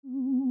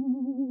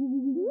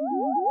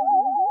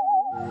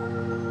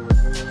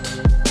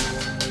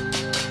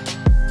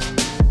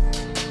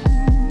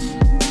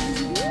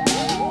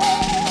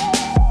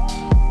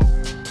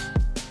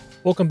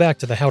Welcome back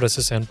to the How Does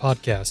This End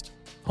podcast,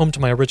 home to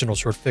my original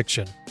short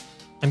fiction.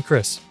 I'm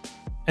Chris,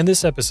 and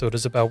this episode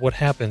is about what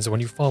happens when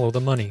you follow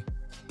the money.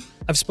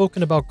 I've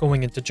spoken about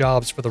going into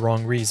jobs for the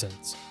wrong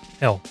reasons.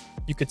 Hell,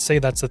 you could say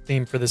that's the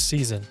theme for this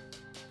season,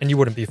 and you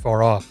wouldn't be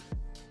far off.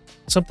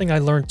 Something I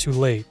learned too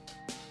late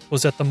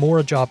was that the more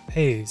a job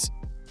pays,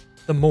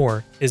 the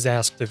more is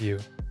asked of you.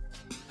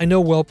 I know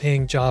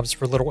well-paying jobs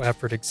for little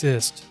effort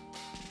exist,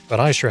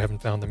 but I sure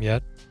haven't found them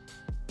yet.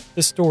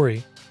 This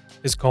story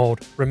is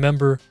called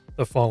Remember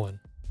the Fallen.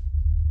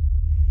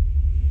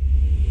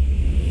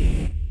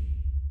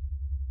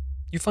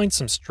 You find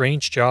some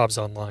strange jobs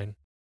online.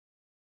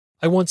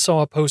 I once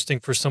saw a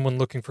posting for someone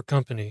looking for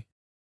company,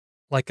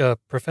 like a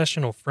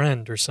professional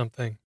friend or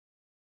something.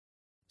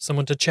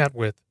 Someone to chat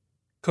with,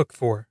 cook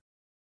for.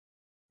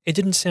 It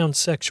didn't sound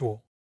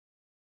sexual.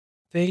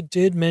 They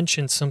did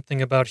mention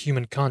something about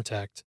human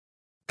contact,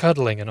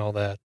 cuddling and all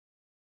that.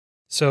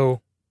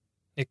 So,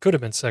 it could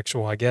have been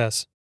sexual, I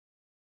guess.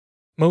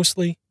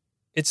 Mostly,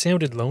 it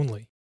sounded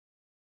lonely.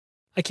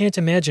 I can't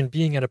imagine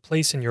being at a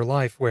place in your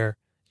life where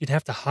you'd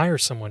have to hire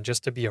someone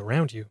just to be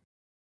around you.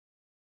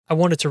 I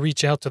wanted to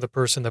reach out to the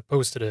person that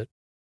posted it,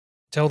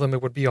 tell them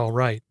it would be all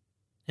right,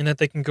 and that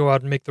they can go out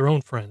and make their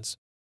own friends.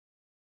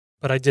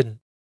 But I didn't.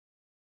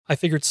 I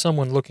figured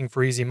someone looking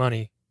for easy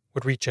money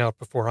would reach out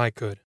before I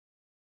could.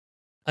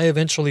 I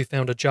eventually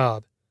found a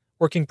job,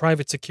 working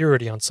private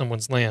security on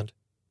someone's land,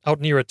 out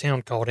near a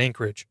town called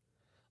Anchorage,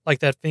 like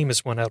that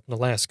famous one out in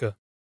Alaska.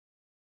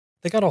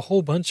 They got a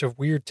whole bunch of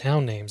weird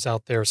town names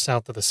out there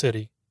south of the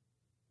city.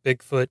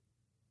 Bigfoot,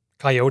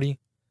 Coyote,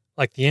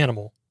 like the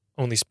animal,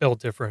 only spelled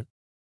different.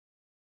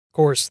 Of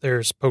course,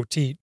 there's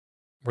Poteet,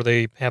 where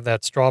they have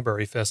that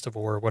strawberry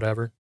festival or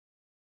whatever.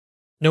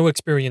 No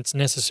experience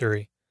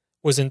necessary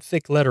was in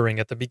thick lettering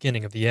at the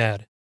beginning of the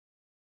ad.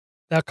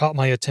 That caught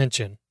my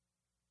attention.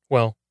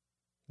 Well,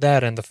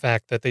 that and the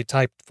fact that they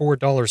typed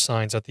 $4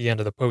 signs at the end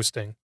of the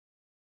posting.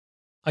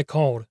 I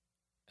called,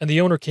 and the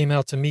owner came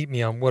out to meet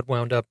me on what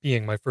wound up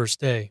being my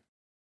first day.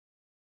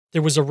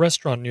 There was a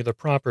restaurant near the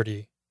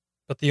property,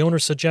 but the owner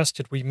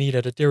suggested we meet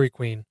at a Dairy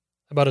Queen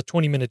about a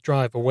 20-minute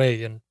drive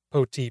away in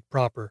Poteet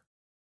proper.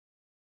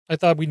 I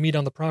thought we'd meet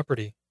on the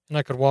property, and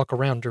I could walk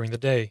around during the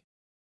day,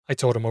 I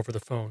told him over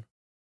the phone.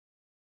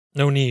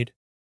 No need.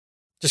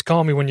 Just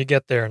call me when you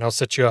get there and I'll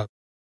set you up,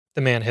 the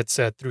man had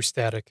said through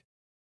static.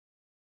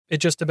 It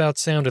just about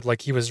sounded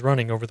like he was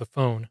running over the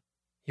phone.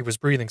 He was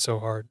breathing so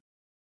hard.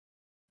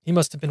 He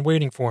must have been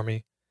waiting for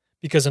me,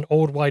 because an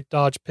old white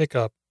Dodge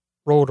pickup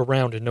rolled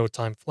around in no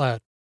time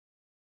flat.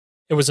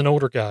 It was an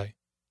older guy,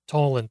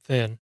 tall and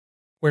thin,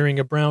 wearing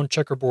a brown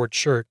checkerboard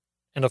shirt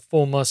and a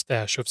full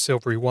mustache of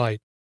silvery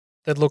white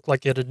that looked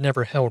like it had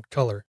never held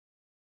color.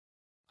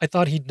 I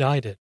thought he'd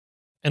dyed it,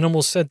 and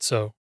almost said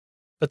so,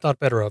 but thought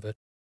better of it.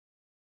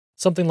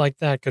 Something like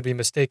that could be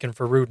mistaken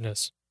for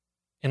rudeness,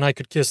 and I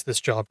could kiss this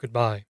job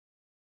goodbye.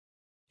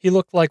 He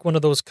looked like one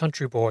of those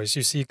country boys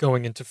you see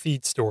going into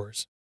feed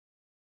stores.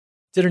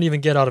 Didn't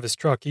even get out of his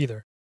truck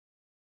either.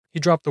 He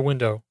dropped the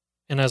window,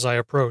 and as I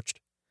approached,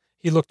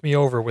 he looked me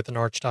over with an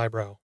arched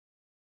eyebrow.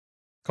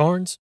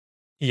 Carnes?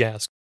 He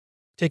asked,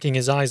 taking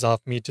his eyes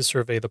off me to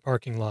survey the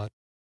parking lot.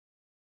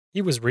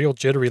 He was real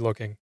jittery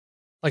looking,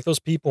 like those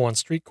people on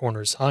street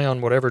corners high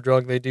on whatever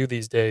drug they do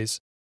these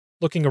days,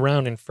 looking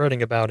around and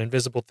fretting about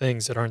invisible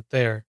things that aren't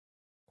there,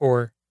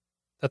 or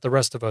that the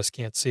rest of us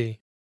can't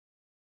see.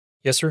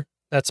 Yes, sir,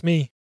 that's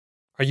me.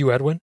 Are you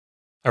Edwin?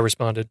 I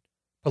responded,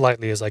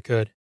 politely as I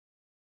could.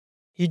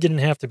 He didn't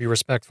have to be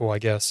respectful, I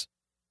guess,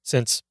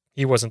 since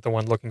he wasn't the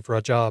one looking for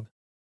a job.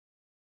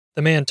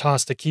 The man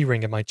tossed a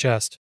keyring in my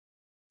chest.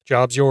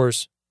 Job's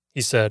yours, he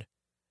said,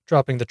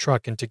 dropping the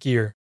truck into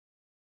gear.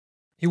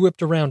 He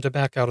whipped around to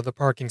back out of the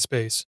parking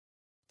space,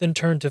 then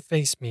turned to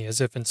face me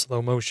as if in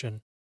slow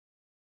motion.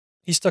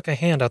 He stuck a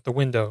hand out the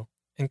window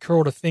and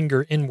curled a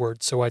finger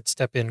inward so I'd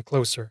step in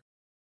closer.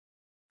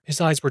 His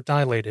eyes were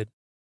dilated,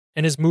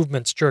 and his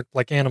movements jerked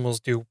like animals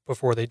do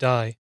before they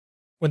die,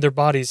 when their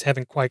bodies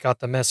haven't quite got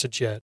the message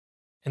yet,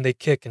 and they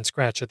kick and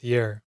scratch at the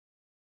air.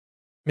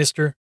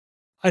 Mister,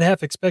 I'd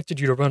half expected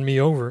you to run me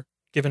over,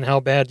 given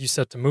how bad you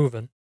set to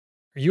moving.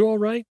 Are you all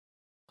right?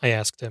 I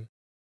asked him.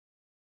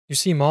 You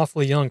seem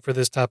awfully young for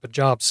this type of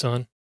job,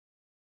 son.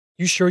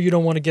 You sure you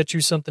don't want to get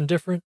you something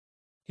different?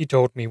 He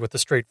told me with a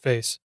straight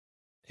face,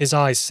 his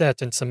eyes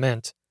set in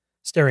cement,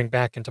 staring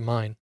back into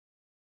mine.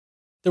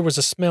 There was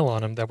a smell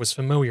on him that was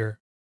familiar,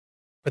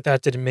 but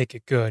that didn't make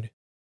it good.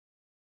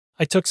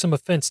 I took some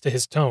offense to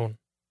his tone,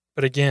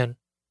 but again,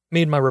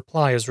 made my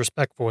reply as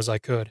respectful as I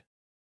could.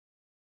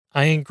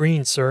 I ain't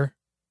green, sir.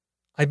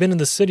 I've been in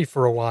the city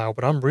for a while,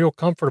 but I'm real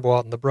comfortable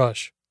out in the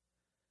brush.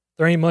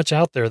 There ain't much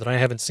out there that I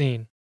haven't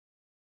seen.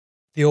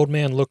 The old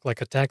man looked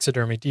like a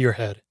taxidermy deer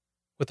head,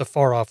 with a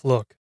far-off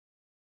look.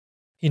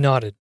 He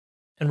nodded,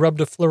 and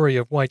rubbed a flurry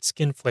of white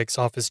skin flakes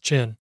off his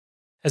chin,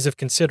 as if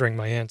considering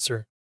my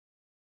answer.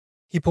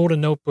 He pulled a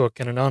notebook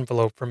and an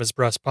envelope from his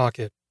breast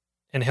pocket,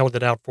 and held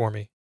it out for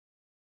me.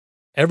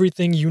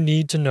 Everything you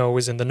need to know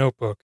is in the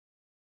notebook.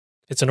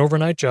 It's an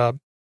overnight job,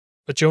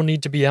 but you'll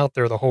need to be out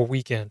there the whole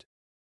weekend.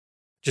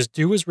 Just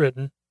do as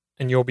written,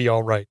 and you'll be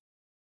all right.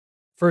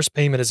 First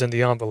payment is in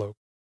the envelope.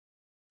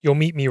 You'll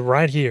meet me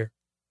right here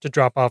to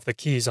drop off the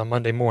keys on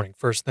Monday morning,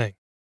 first thing.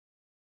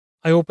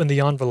 I opened the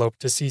envelope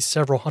to see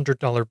several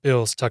 $100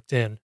 bills tucked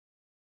in.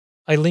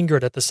 I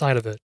lingered at the sight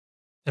of it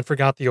and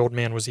forgot the old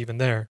man was even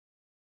there.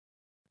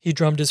 He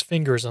drummed his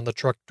fingers on the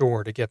truck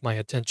door to get my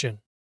attention.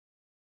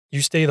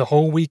 You stay the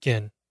whole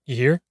weekend, you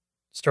hear?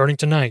 Starting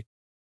tonight.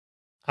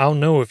 I'll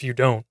know if you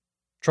don't.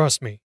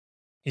 Trust me,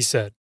 he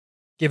said,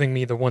 giving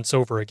me the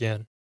once-over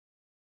again.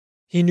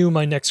 He knew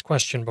my next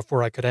question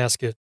before I could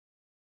ask it.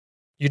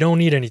 You don't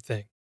need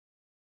anything.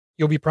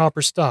 You'll be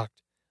proper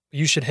stocked, but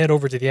you should head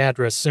over to the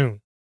address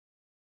soon.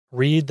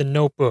 Read the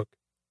notebook.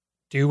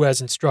 Do as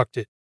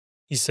instructed,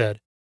 he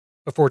said,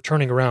 before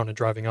turning around and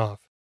driving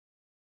off.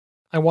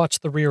 I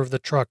watched the rear of the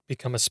truck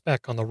become a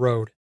speck on the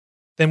road,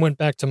 then went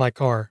back to my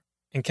car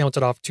and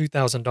counted off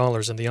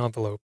 $2,000 in the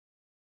envelope.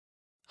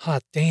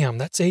 Hot damn,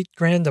 that's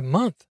 $8,000 a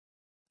month,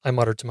 I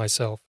muttered to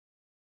myself.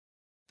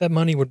 That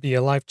money would be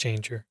a life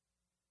changer.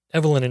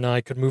 Evelyn and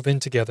I could move in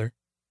together,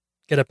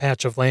 get a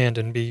patch of land,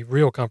 and be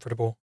real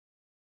comfortable.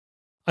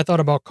 I thought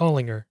about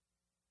calling her,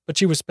 but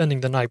she was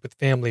spending the night with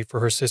family for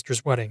her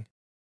sister's wedding.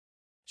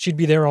 She'd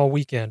be there all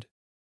weekend,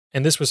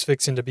 and this was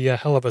fixing to be a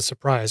hell of a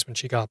surprise when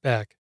she got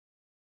back.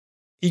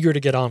 Eager to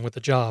get on with the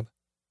job,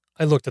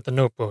 I looked at the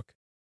notebook.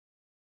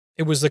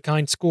 It was the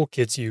kind school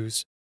kids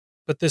use,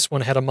 but this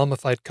one had a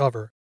mummified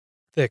cover,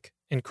 thick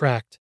and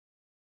cracked.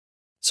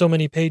 So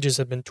many pages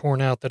had been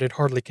torn out that it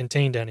hardly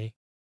contained any,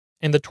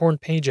 and the torn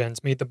page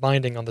ends made the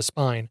binding on the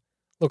spine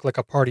look like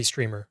a party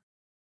streamer.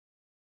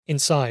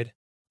 Inside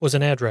was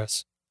an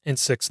address and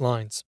 6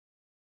 lines.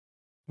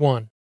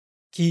 1.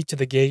 Key to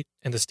the gate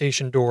and the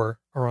station door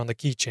are on the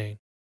keychain.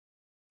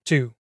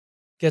 2.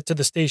 Get to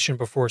the station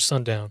before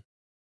sundown.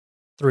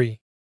 3.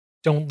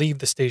 Don't leave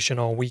the station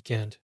all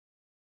weekend.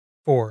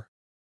 4.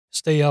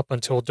 Stay up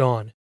until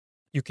dawn.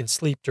 You can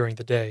sleep during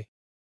the day.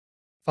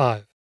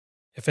 5.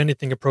 If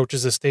anything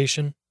approaches the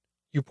station,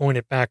 you point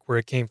it back where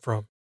it came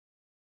from.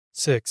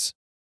 6.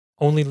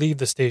 Only leave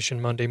the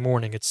station Monday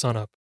morning at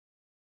sunup.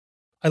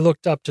 I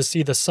looked up to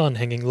see the sun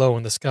hanging low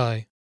in the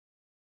sky.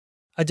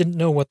 I didn't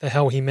know what the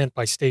hell he meant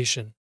by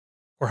station,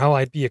 or how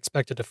I'd be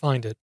expected to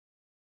find it.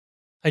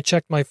 I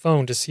checked my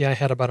phone to see I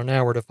had about an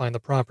hour to find the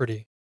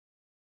property.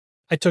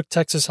 I took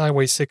Texas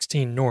Highway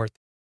 16 north,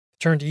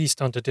 turned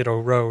east onto Ditto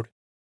Road,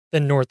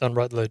 then north on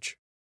Rutledge.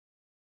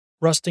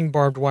 Rusting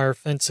barbed wire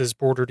fences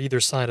bordered either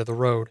side of the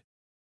road,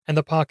 and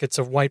the pockets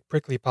of white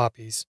prickly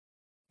poppies,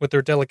 with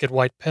their delicate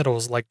white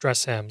petals like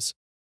dress hems,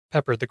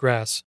 peppered the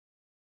grass.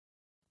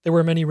 There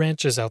were many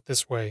ranches out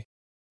this way,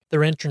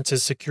 their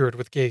entrances secured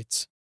with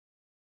gates.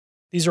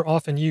 These are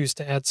often used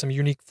to add some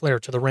unique flair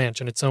to the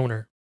ranch and its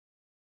owner.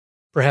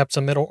 Perhaps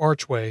a metal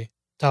archway,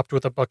 topped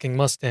with a bucking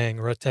Mustang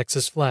or a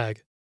Texas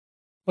flag,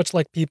 much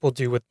like people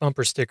do with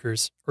bumper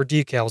stickers or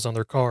decals on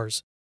their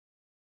cars.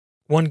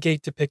 One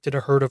gate depicted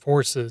a herd of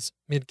horses,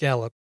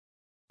 mid-gallop,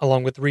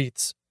 along with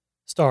wreaths,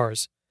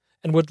 stars,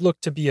 and would look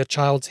to be a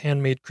child's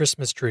handmade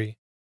Christmas tree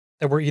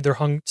that were either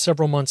hung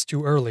several months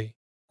too early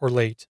or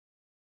late.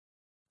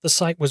 The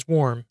site was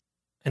warm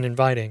and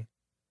inviting,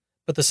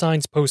 but the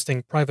signs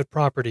posting private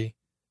property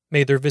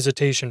made their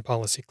visitation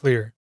policy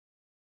clear.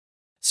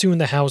 Soon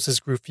the houses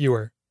grew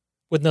fewer,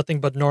 with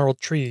nothing but gnarled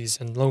trees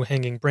and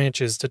low-hanging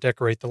branches to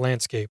decorate the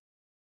landscape.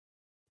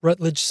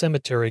 Rutledge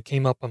Cemetery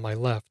came up on my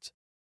left,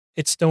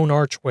 its stone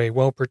archway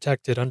well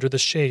protected under the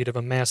shade of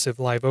a massive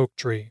live oak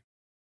tree.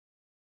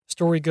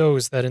 Story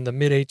goes that in the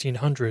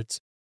mid-1800s,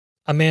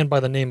 a man by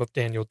the name of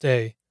Daniel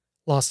Day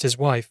lost his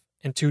wife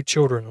and 2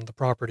 children on the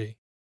property.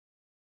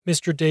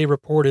 Mr. Day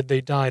reported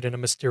they died in a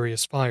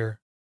mysterious fire,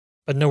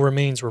 but no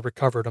remains were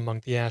recovered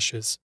among the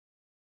ashes.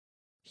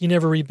 He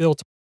never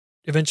rebuilt,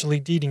 eventually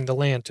deeding the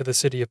land to the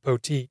city of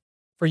Poteet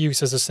for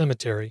use as a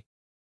cemetery,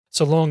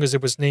 so long as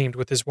it was named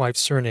with his wife's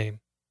surname,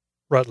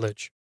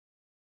 Rutledge.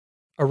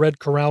 A red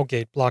corral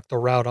gate blocked the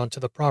route onto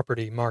the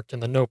property marked in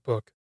the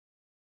notebook.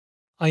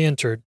 I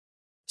entered,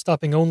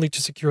 stopping only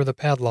to secure the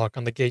padlock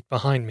on the gate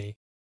behind me,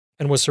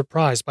 and was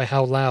surprised by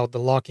how loud the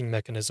locking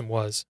mechanism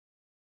was.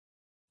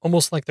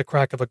 Almost like the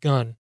crack of a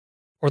gun,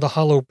 or the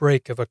hollow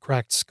break of a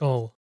cracked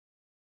skull.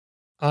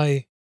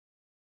 I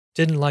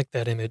didn't like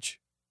that image,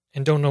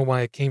 and don't know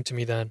why it came to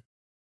me then,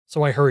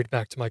 so I hurried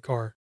back to my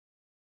car.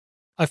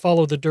 I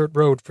followed the dirt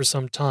road for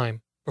some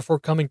time before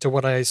coming to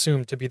what I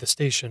assumed to be the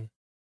station.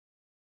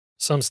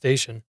 Some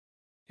station.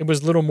 It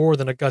was little more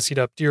than a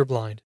gussied-up deer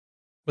blind,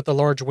 with a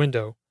large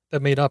window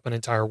that made up an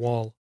entire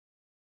wall.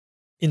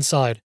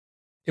 Inside,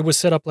 it was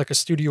set up like a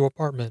studio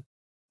apartment,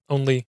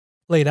 only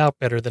laid out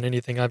better than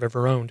anything I've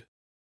ever owned.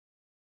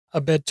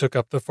 A bed took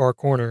up the far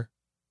corner,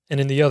 and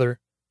in the other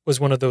was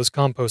one of those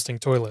composting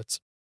toilets.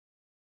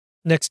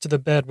 Next to the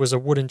bed was a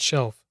wooden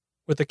shelf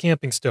with a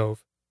camping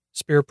stove,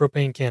 spare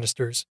propane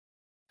canisters,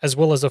 as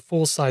well as a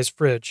full-size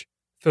fridge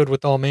filled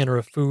with all manner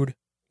of food,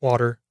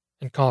 water,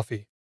 and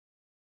coffee.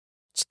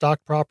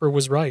 Stock proper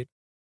was right,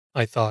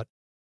 I thought.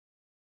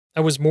 I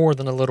was more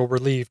than a little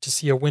relieved to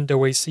see a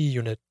window AC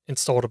unit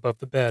installed above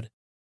the bed,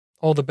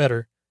 all the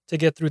better to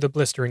get through the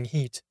blistering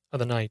heat of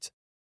the night.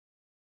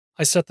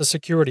 I set the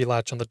security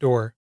latch on the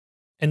door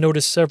and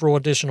noticed several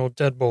additional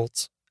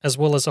deadbolts as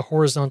well as a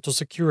horizontal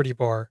security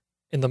bar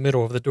in the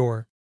middle of the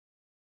door.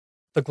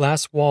 The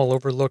glass wall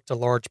overlooked a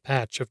large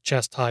patch of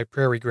chest-high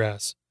prairie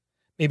grass,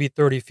 maybe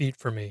 30 feet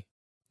from me,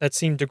 that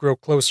seemed to grow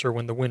closer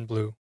when the wind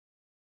blew.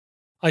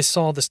 I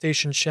saw the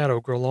station's shadow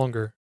grow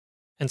longer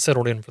and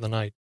settled in for the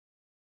night.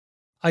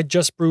 I'd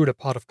just brewed a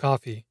pot of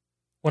coffee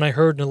when I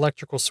heard an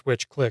electrical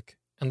switch click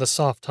and the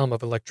soft hum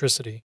of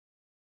electricity.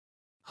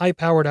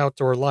 High-powered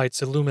outdoor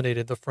lights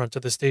illuminated the front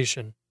of the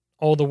station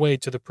all the way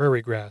to the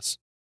prairie grass,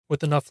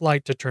 with enough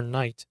light to turn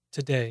night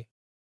to day.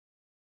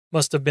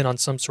 Must have been on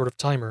some sort of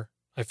timer,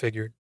 I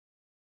figured.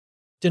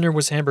 Dinner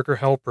was hamburger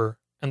helper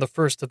and the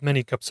first of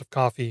many cups of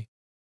coffee,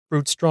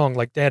 brewed strong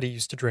like Daddy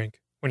used to drink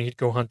when he'd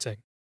go hunting.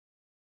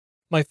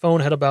 My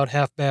phone had about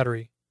half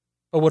battery,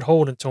 but would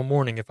hold until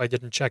morning if I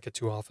didn't check it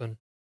too often.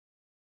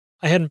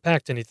 I hadn't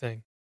packed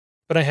anything,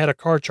 but I had a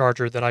car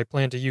charger that I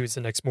planned to use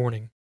the next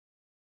morning.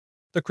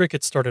 The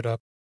crickets started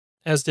up,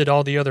 as did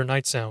all the other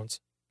night sounds,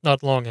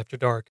 not long after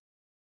dark.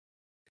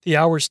 The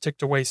hours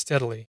ticked away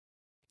steadily,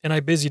 and I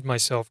busied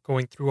myself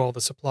going through all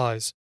the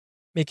supplies,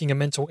 making a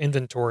mental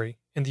inventory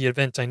in the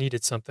event I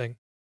needed something.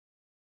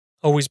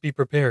 Always be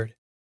prepared,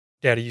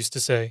 Daddy used to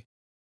say,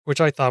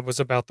 which I thought was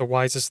about the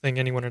wisest thing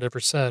anyone had ever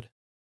said,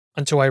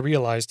 until I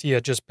realized he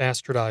had just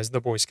bastardized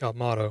the Boy Scout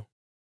motto.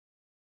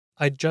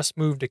 I'd just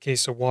moved a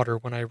case of water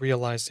when I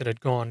realized it had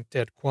gone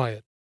dead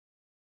quiet.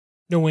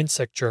 No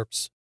insect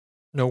chirps,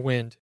 no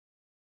wind,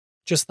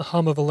 just the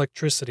hum of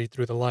electricity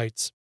through the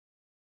lights.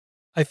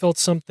 I felt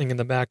something in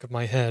the back of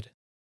my head,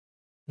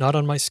 not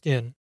on my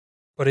skin,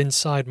 but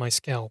inside my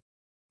scalp,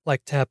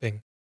 like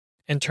tapping,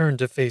 and turned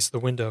to face the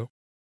window.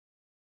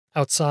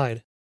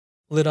 Outside,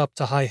 lit up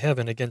to high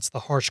heaven against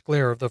the harsh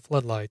glare of the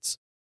floodlights,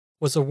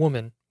 was a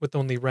woman with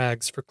only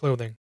rags for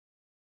clothing.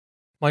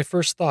 My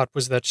first thought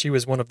was that she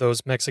was one of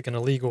those Mexican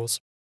illegals.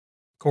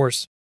 Of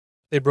course,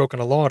 they'd broken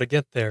a law to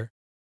get there,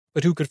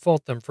 but who could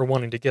fault them for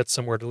wanting to get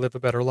somewhere to live a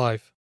better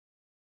life?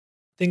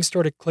 Things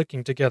started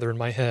clicking together in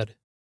my head.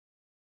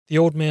 The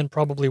old man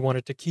probably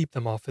wanted to keep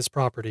them off his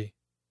property,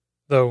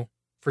 though,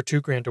 for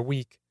 $2,000 a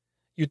week,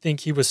 you'd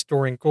think he was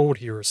storing gold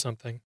here or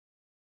something.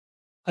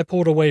 I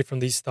pulled away from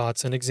these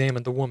thoughts and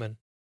examined the woman.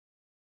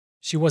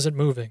 She wasn't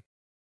moving.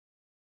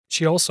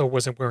 She also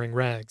wasn't wearing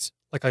rags,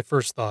 like I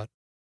first thought.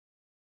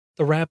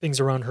 The wrappings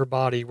around her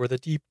body were the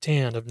deep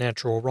tan of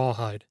natural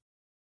rawhide,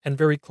 and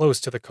very close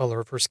to the color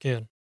of her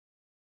skin.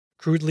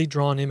 Crudely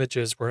drawn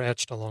images were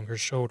etched along her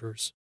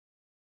shoulders.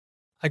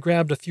 I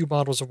grabbed a few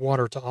bottles of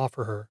water to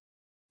offer her,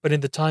 but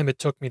in the time it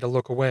took me to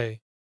look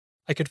away,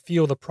 I could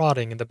feel the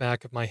prodding in the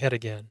back of my head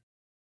again,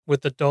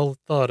 with the dull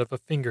thud of a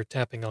finger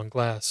tapping on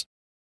glass.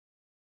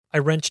 I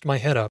wrenched my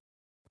head up,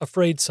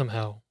 afraid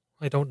somehow,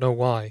 I don't know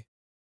why,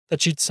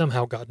 that she'd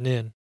somehow gotten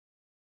in.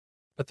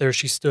 But there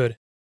she stood,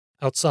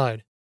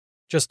 outside,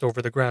 just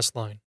over the grass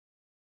line.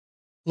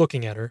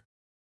 Looking at her,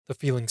 the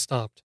feeling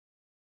stopped.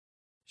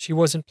 She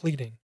wasn't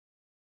pleading.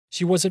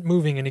 She wasn't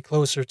moving any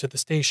closer to the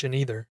station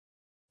either,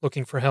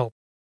 looking for help,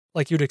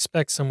 like you'd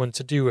expect someone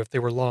to do if they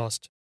were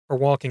lost or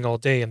walking all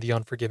day in the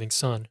unforgiving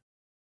sun.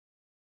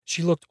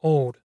 She looked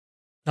old,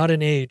 not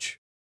in age,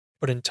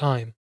 but in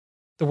time,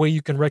 the way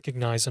you can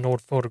recognize an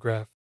old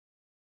photograph.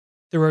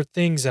 There are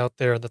things out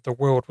there that the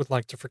world would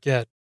like to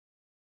forget.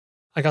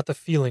 I got the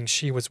feeling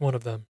she was one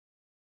of them.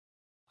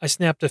 I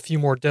snapped a few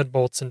more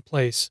deadbolts in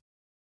place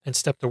and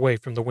stepped away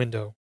from the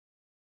window.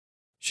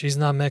 She's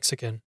not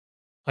Mexican,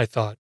 I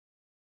thought,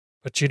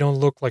 but she don't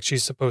look like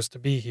she's supposed to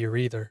be here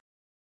either.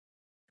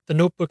 The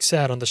notebook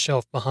sat on the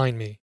shelf behind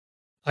me.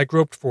 I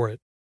groped for it,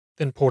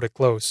 then pulled it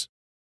close.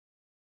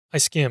 I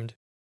skimmed,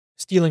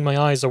 stealing my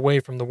eyes away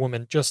from the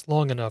woman just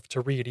long enough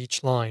to read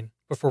each line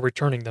before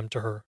returning them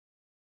to her.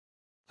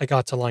 I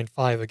got to line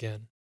 5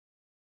 again.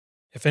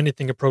 If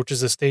anything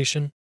approaches the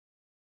station,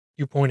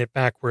 you point it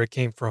back where it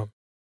came from.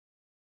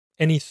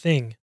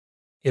 Anything,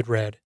 it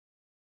read.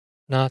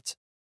 Not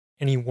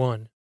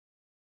anyone.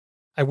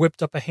 I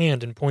whipped up a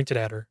hand and pointed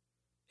at her,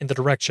 in the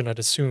direction I'd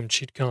assumed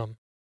she'd come.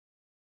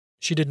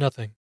 She did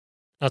nothing,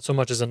 not so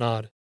much as a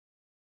nod.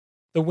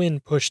 The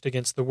wind pushed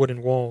against the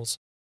wooden walls,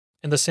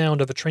 and the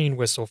sound of a train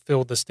whistle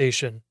filled the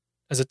station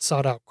as it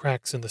sought out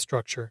cracks in the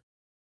structure.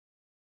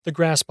 The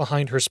grass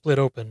behind her split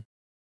open,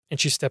 and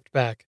she stepped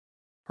back,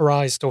 her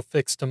eyes still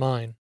fixed to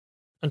mine,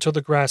 until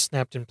the grass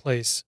snapped in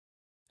place,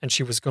 and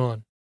she was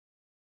gone.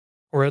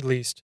 Or at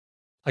least,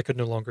 I could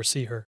no longer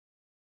see her.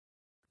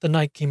 The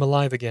night came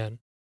alive again,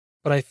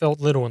 but I felt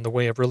little in the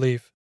way of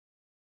relief.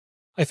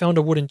 I found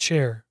a wooden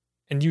chair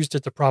and used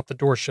it to prop the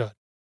door shut,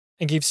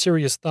 and gave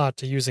serious thought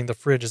to using the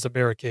fridge as a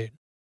barricade.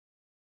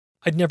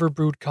 I'd never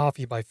brewed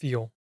coffee by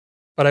feel,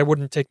 but I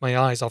wouldn't take my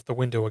eyes off the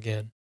window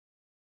again.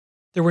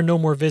 There were no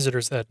more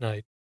visitors that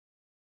night.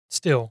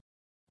 Still,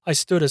 I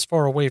stood as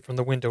far away from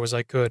the window as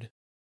I could,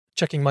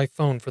 checking my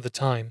phone for the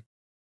time,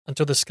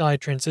 until the sky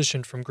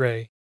transitioned from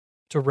gray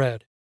to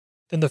red,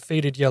 then the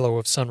faded yellow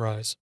of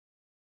sunrise.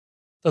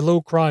 The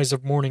low cries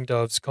of mourning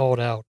doves called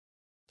out,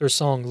 their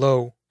song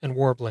low and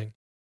warbling,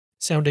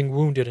 sounding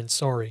wounded and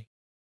sorry,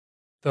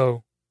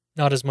 though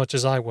not as much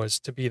as I was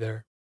to be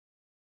there.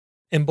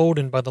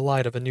 Emboldened by the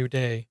light of a new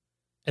day,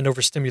 and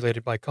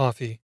overstimulated by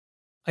coffee,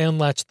 I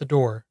unlatched the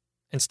door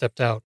and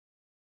stepped out.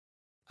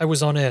 I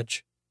was on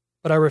edge,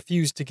 but I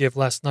refused to give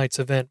last night's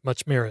event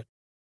much merit.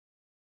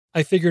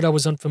 I figured I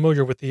was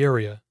unfamiliar with the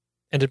area,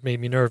 and it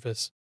made me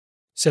nervous,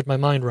 set my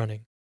mind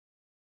running.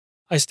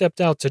 I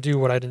stepped out to do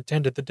what I'd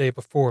intended the day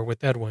before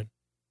with Edwin,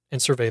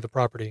 and survey the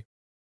property.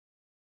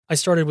 I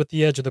started with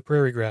the edge of the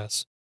prairie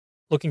grass,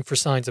 looking for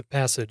signs of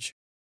passage.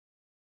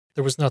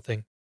 There was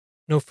nothing,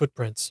 no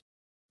footprints,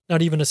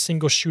 not even a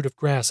single shoot of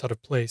grass out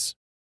of place.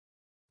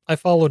 I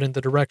followed in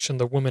the direction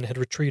the woman had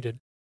retreated,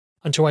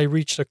 until I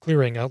reached a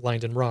clearing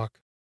outlined in rock.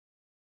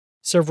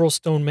 Several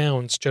stone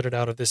mounds jutted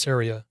out of this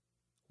area,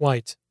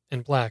 white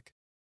and black,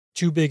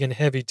 too big and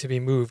heavy to be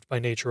moved by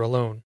nature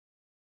alone.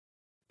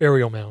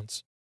 Burial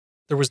mounds.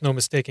 There was no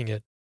mistaking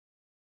it.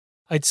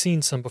 I'd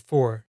seen some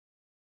before.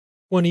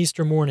 One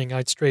Easter morning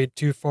I'd strayed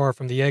too far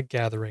from the egg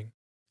gathering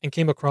and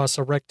came across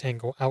a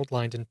rectangle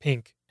outlined in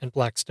pink and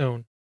black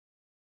stone.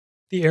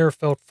 The air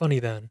felt funny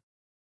then,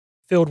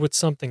 filled with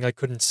something I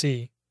couldn't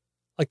see,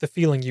 like the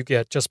feeling you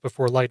get just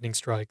before lightning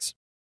strikes.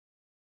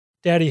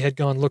 Daddy had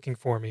gone looking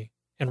for me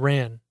and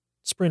ran,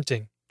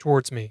 sprinting,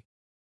 towards me,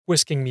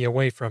 whisking me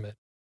away from it.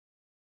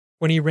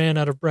 When he ran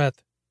out of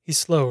breath, he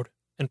slowed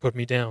and put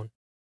me down.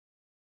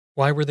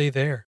 Why were they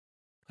there?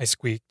 I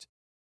squeaked,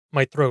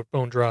 my throat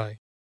bone dry.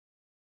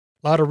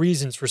 Lot of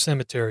reasons for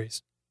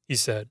cemeteries, he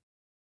said.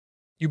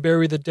 You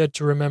bury the dead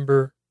to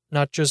remember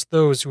not just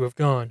those who have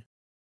gone,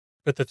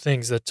 but the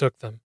things that took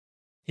them,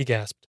 he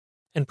gasped,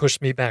 and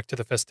pushed me back to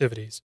the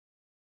festivities.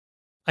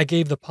 I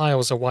gave the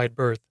piles a wide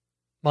berth,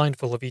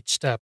 mindful of each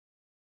step.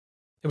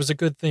 It was a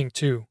good thing,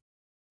 too,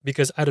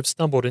 because I'd have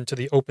stumbled into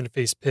the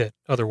open-faced pit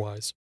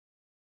otherwise.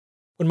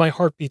 When my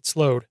heartbeat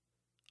slowed,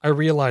 I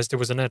realized it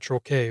was a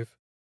natural cave,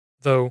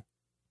 though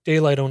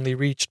daylight only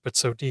reached but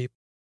so deep.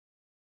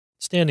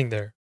 Standing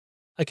there,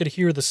 I could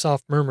hear the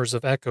soft murmurs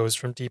of echoes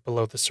from deep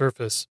below the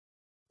surface,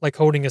 like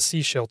holding a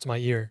seashell to my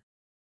ear.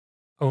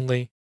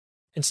 Only,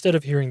 instead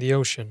of hearing the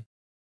ocean,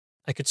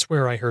 I could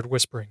swear I heard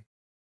whispering.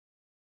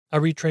 I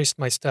retraced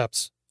my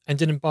steps and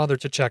didn't bother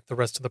to check the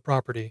rest of the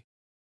property.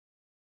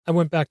 I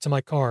went back to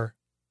my car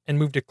and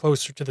moved it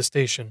closer to the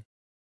station.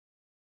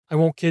 I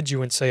won't kid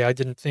you and say I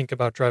didn't think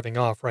about driving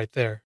off right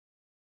there.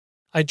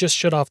 I just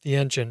shut off the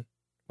engine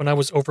when I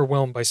was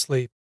overwhelmed by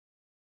sleep.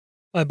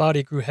 My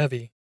body grew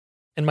heavy,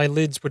 and my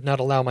lids would not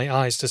allow my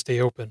eyes to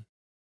stay open.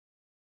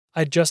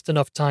 I had just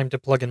enough time to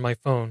plug in my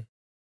phone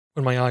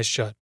when my eyes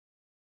shut.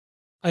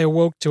 I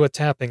awoke to a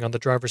tapping on the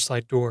driver's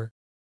side door.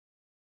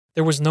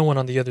 There was no one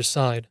on the other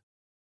side,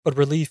 but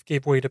relief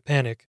gave way to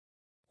panic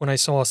when I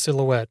saw a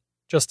silhouette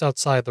just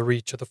outside the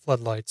reach of the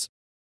floodlights.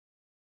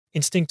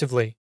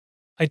 Instinctively,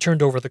 I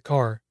turned over the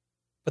car,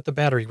 but the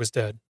battery was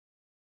dead.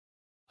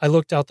 I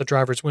looked out the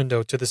driver's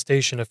window to the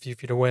station a few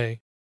feet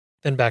away,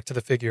 then back to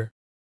the figure.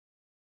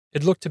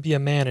 It looked to be a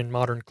man in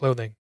modern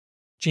clothing,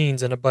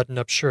 jeans and a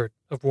button-up shirt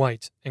of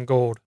white and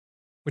gold,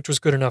 which was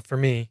good enough for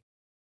me,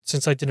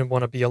 since I didn't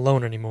want to be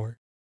alone anymore.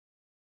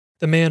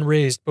 The man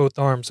raised both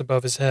arms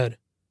above his head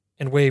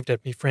and waved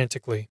at me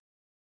frantically.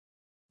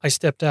 I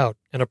stepped out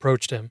and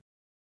approached him.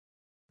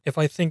 If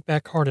I think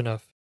back hard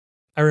enough,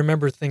 I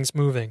remember things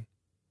moving,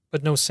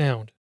 but no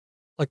sound,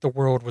 like the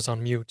world was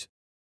on mute.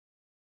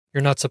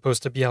 You're not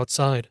supposed to be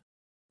outside.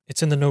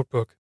 It's in the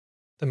notebook,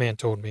 the man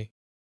told me.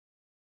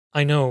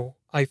 I know,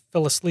 I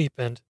fell asleep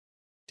and...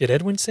 Did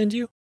Edwin send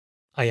you?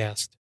 I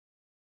asked.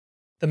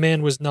 The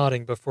man was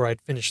nodding before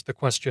I'd finished the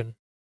question.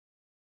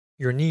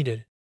 You're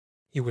needed,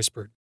 he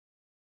whispered.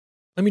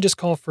 Let me just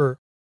call for...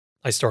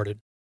 I started.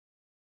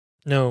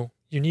 No,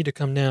 you need to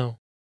come now,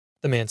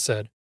 the man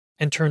said,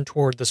 and turned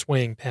toward the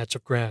swaying patch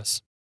of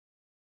grass.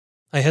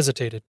 I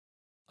hesitated,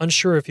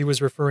 unsure if he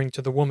was referring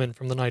to the woman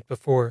from the night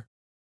before,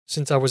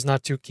 since I was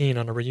not too keen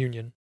on a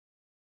reunion.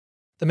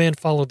 The man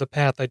followed the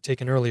path I'd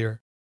taken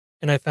earlier,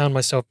 and I found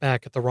myself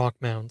back at the rock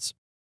mounds.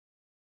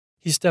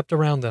 He stepped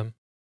around them,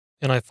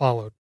 and I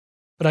followed,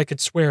 but I could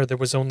swear there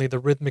was only the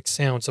rhythmic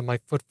sounds of my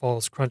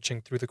footfalls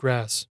crunching through the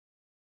grass.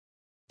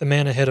 The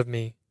man ahead of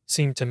me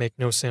seemed to make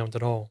no sound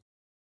at all.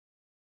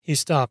 He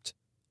stopped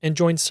and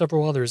joined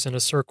several others in a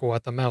circle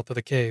at the mouth of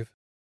the cave.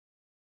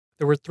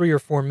 There were 3 or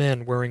 4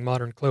 men wearing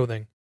modern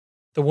clothing,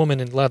 the woman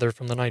in leather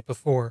from the night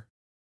before,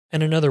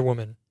 and another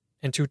woman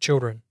and 2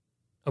 children,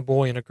 a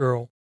boy and a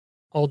girl,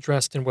 all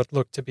dressed in what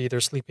looked to be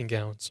their sleeping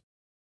gowns.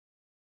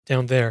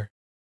 Down there,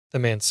 the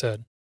man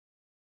said.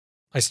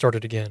 I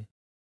started again.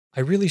 I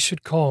really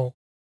should call.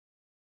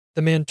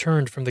 The man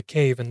turned from the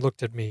cave and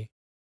looked at me.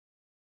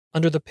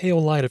 Under the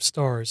pale light of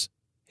stars,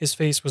 his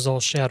face was all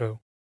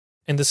shadow,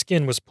 and the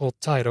skin was pulled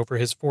tight over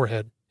his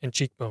forehead and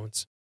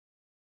cheekbones.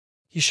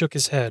 He shook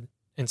his head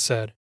and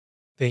said,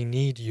 They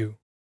need you.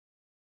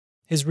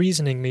 His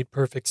reasoning made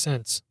perfect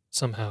sense,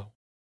 somehow.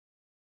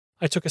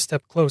 I took a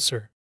step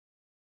closer,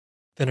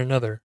 then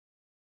another.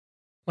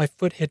 My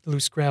foot hit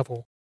loose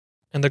gravel,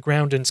 and the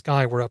ground and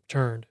sky were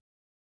upturned.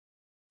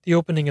 The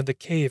opening of the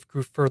cave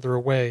grew further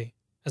away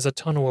as a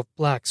tunnel of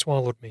black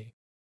swallowed me.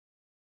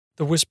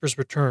 The whispers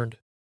returned,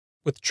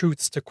 with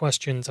truths to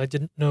questions I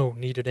didn't know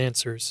needed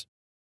answers.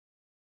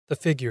 The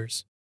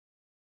figures.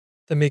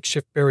 The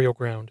makeshift burial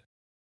ground.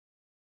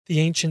 The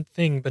ancient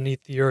thing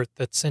beneath the earth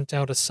that sent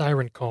out a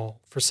siren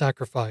call for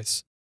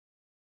sacrifice,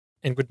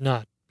 and would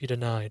not be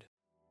denied.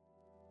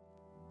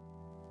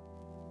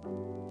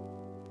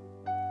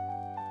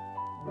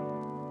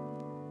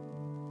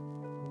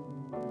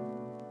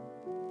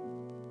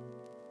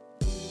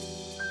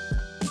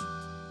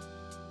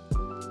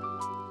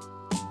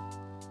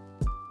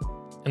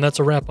 And that's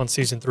a wrap on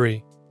Season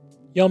 3.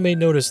 Y'all may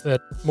notice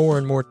that more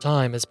and more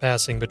time is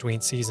passing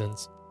between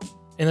seasons.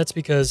 And that's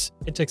because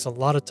it takes a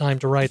lot of time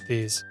to write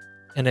these,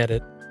 and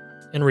edit,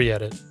 and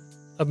re-edit.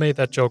 I've made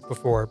that joke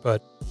before,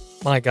 but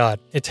my god,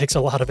 it takes a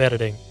lot of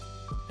editing,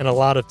 and a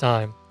lot of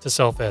time to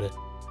self-edit.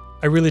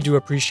 I really do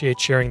appreciate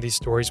sharing these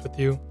stories with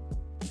you,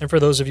 and for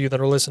those of you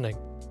that are listening,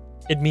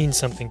 it means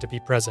something to be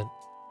present.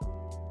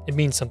 It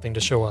means something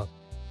to show up,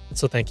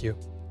 so thank you.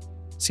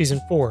 Season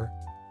 4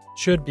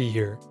 should be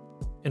here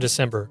in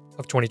December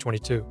of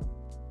 2022.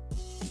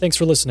 Thanks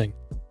for listening.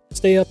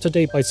 Stay up to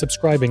date by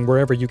subscribing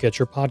wherever you get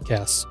your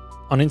podcasts,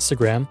 on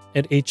Instagram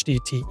at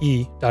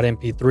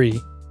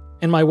hdte.mp3,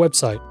 and my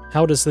website,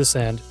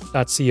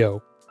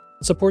 howdoesthisend.co.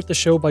 Support the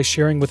show by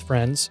sharing with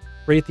friends,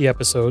 rate the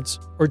episodes,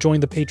 or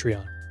join the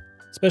Patreon.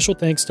 Special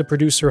thanks to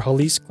producer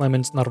Halis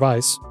Clemens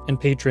Narvaez and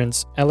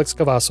patrons Alex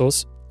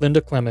Cavazos,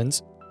 Linda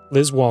Clemens,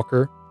 Liz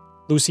Walker,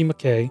 Lucy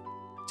McKay,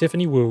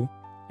 Tiffany Wu,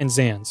 and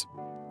Zans.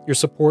 Your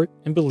support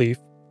and belief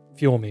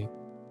fuel me.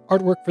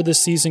 Artwork for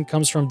this season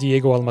comes from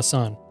Diego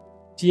Almazan.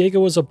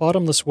 Diego is a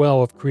bottomless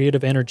well of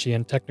creative energy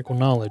and technical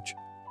knowledge.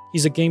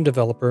 He's a game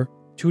developer,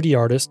 2D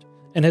artist,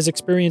 and has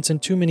experience in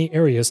too many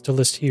areas to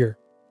list here.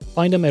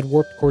 Find him at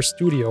Warped Core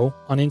Studio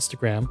on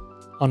Instagram,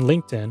 on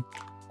LinkedIn,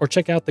 or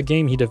check out the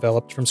game he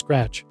developed from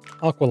scratch,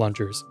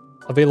 Aqualungers,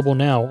 available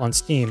now on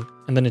Steam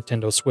and the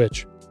Nintendo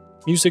Switch.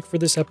 Music for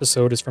this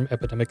episode is from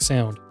Epidemic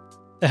Sound.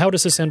 The How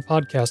Does This End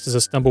podcast is a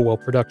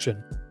Stumblewell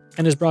production,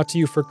 and is brought to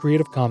you for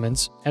Creative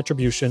Commons,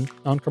 Attribution,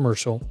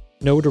 Non-Commercial,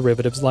 No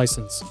Derivatives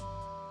license.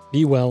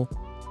 Be well,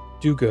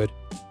 do good,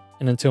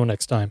 and until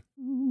next time.